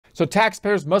So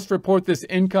taxpayers must report this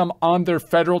income on their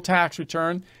federal tax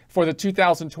return. For the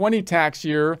 2020 tax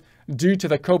year, due to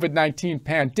the COVID-19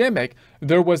 pandemic,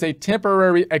 there was a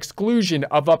temporary exclusion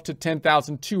of up to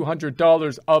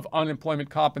 $10,200 of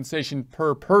unemployment compensation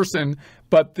per person,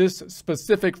 but this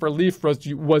specific relief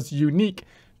was unique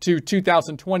to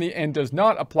 2020 and does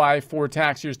not apply for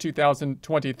tax years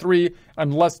 2023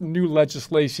 unless new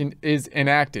legislation is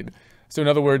enacted. So in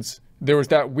other words, there was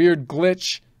that weird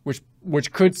glitch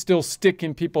which could still stick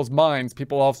in people's minds.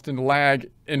 People often lag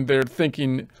in their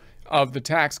thinking of the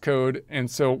tax code, and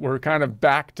so we're kind of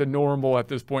back to normal at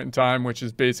this point in time, which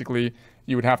is basically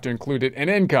you would have to include it in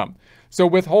income. So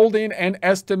withholding and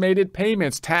estimated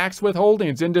payments, tax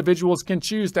withholdings. Individuals can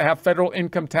choose to have federal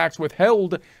income tax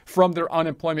withheld from their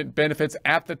unemployment benefits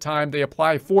at the time they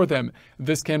apply for them.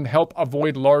 This can help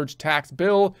avoid large tax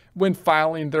bill when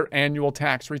filing their annual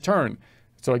tax return.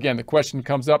 So again, the question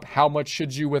comes up, how much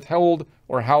should you withhold,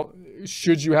 or how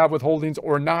should you have withholdings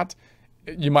or not?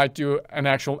 You might do an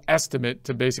actual estimate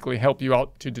to basically help you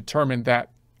out to determine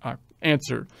that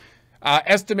answer.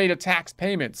 Estimated tax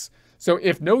payments. So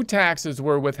if no taxes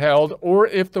were withheld, or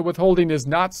if the withholding is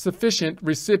not sufficient,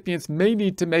 recipients may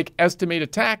need to make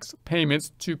estimated tax payments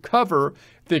to cover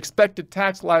the expected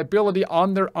tax liability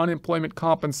on their unemployment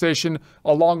compensation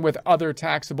along with other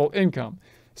taxable income.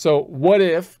 So what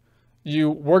if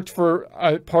you worked for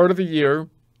a part of the year,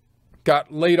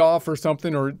 got laid off or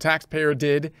something, or a taxpayer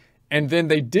did, and then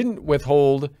they didn't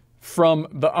withhold from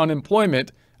the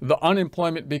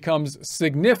unemployment becomes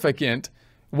significant.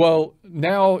 Well,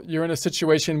 now you're in a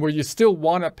situation where you still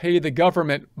want to pay the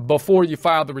government before you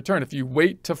file the return. If you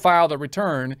wait to file the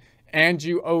return and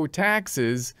you owe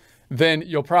taxes, then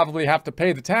you'll probably have to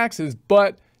pay the taxes,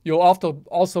 but you'll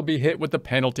also be hit with the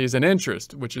penalties and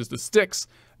interest, which is the sticks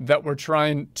that we're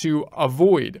trying to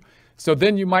avoid. So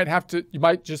then you might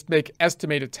just make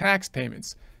estimated tax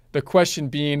payments. The question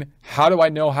being, how do I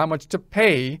know how much to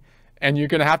pay? And you're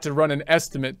going to have to run an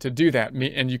estimate to do that.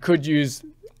 And you could use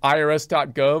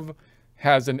irs.gov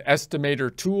has an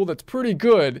estimator tool that's pretty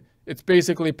good. It's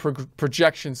basically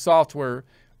projection software,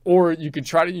 or you could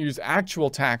try to use actual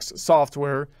tax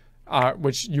software,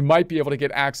 which you might be able to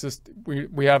get access.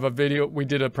 We have a video, we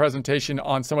did a presentation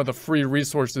on some of the free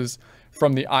resources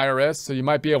from the IRS. So you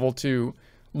might be able to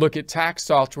look at tax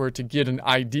software to get an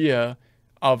idea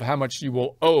of how much you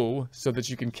will owe so that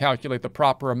you can calculate the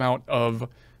proper amount of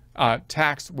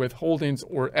tax withholdings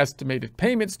or estimated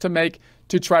payments to make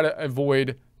to try to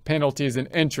avoid penalties and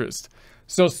interest.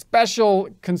 So special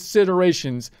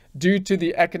considerations due to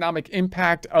the economic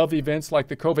impact of events like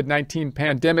the COVID-19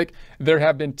 pandemic, there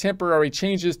have been temporary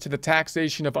changes to the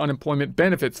taxation of unemployment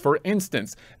benefits. For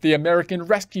instance, the American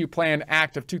Rescue Plan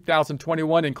Act of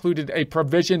 2021 included a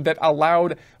provision that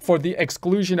allowed for the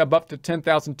exclusion of up to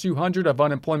 $10,200 of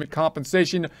unemployment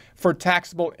compensation for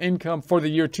taxable income for the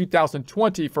year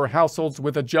 2020 for households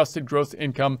with adjusted gross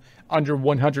income under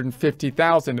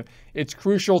 $150,000. It's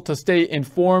crucial to stay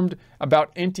informed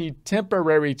about any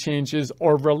temporary changes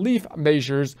or relief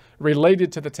measures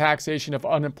related to the taxation of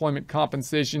unemployment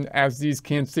compensation, as these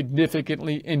can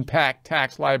significantly impact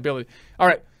tax liability. All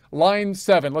right, line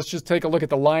 7. Let's just take a look at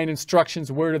the line instructions.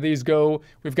 Where do these go?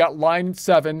 We've got line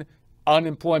 7,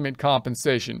 unemployment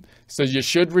compensation. So you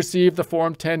should receive the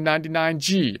Form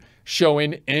 1099-G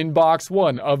showing in box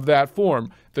 1 of that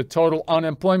form the total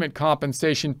unemployment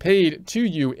compensation paid to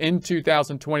you in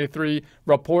 2023.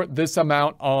 Report this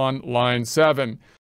amount on line 7.